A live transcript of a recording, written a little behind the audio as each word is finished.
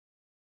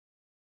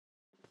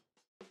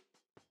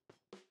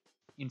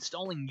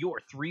Installing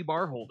your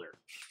 3-bar holder.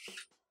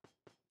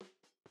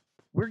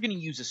 We're going to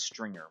use a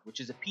stringer, which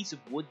is a piece of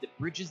wood that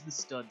bridges the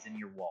studs in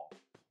your wall.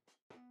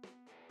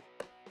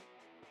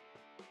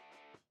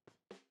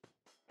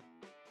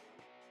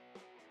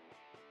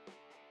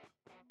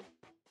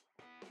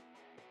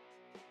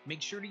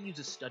 Make sure to use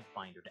a stud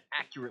finder to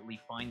accurately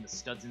find the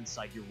studs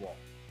inside your wall.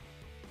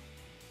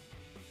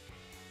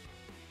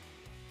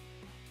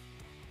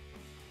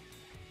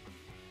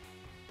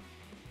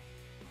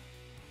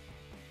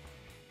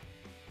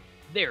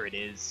 There it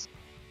is.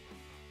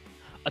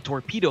 A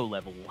torpedo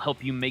level will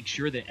help you make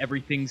sure that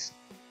everything's,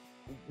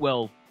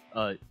 well,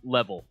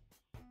 level.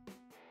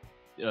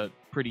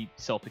 Pretty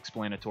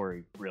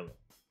self-explanatory, really.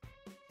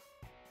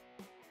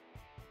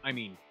 I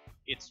mean,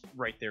 it's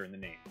right there in the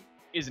name.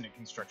 Isn't it,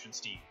 Construction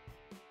Steve?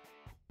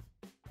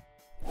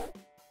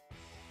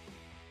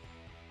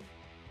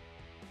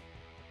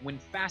 When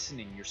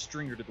fastening your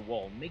stringer to the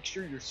wall, make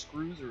sure your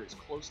screws are as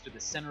close to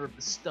the center of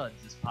the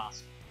studs as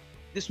possible.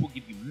 This will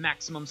give you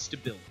maximum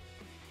stability.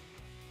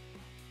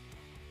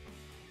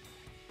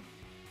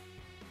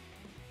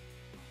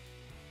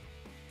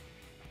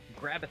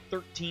 Grab a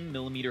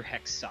 13mm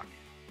hex socket.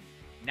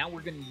 Now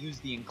we're going to use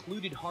the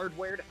included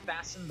hardware to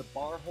fasten the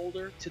bar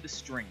holder to the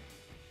stringer.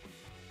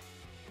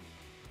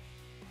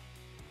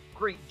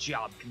 Great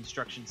job,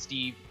 Construction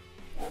Steve.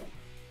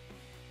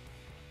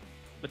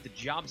 But the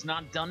job's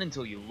not done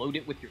until you load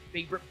it with your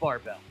favorite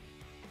barbell.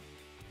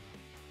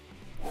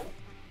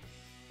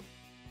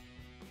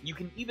 You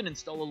can even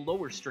install a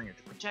lower stringer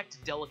to protect a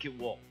delicate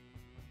wall.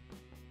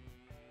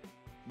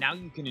 Now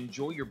you can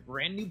enjoy your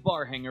brand new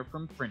bar hanger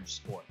from Fringe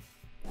Sport.